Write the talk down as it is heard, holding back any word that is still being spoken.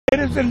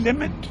There is a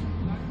limit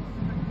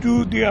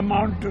to the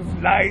amount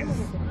of lies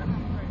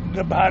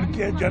the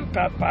Bharatiya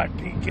Janata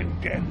Party can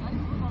tell.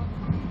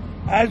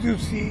 As you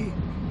see,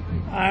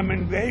 I am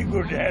in very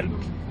good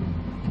health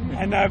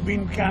and I've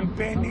been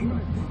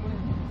campaigning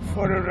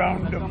for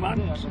around a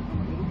month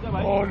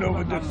all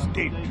over the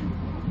state.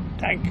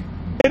 Thank you.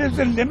 There is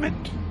a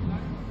limit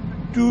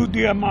to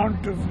the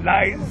amount of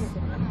lies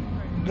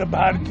the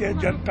Bharatiya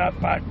Janata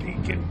Party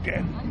can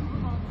tell.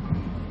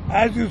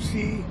 As you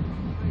see,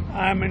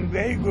 I am in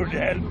very good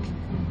health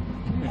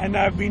and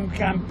I've been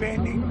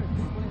campaigning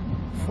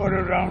for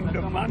around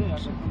a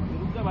month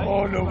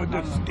all over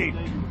the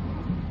state.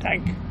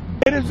 Thank you.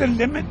 There is a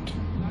limit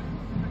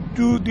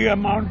to the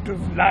amount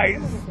of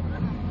lies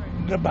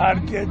the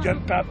Bharatiya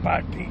Janata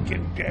Party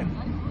can tell.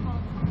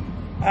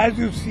 As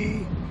you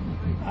see,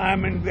 I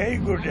am in very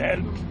good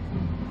health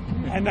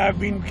and I've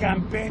been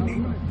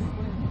campaigning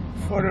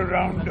for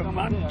around a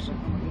month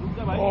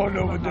all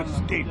over the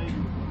state.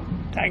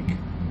 Thank you.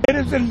 There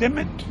is a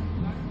limit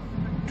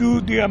to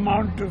the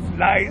amount of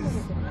lies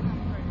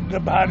the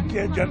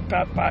Bharatiya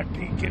Janata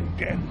Party can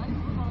tell.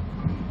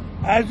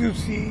 As you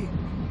see,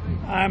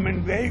 I am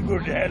in very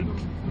good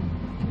health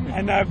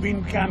and I've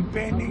been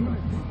campaigning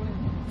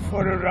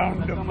for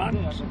around a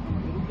month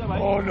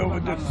all over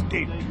the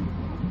state.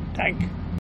 Thank you.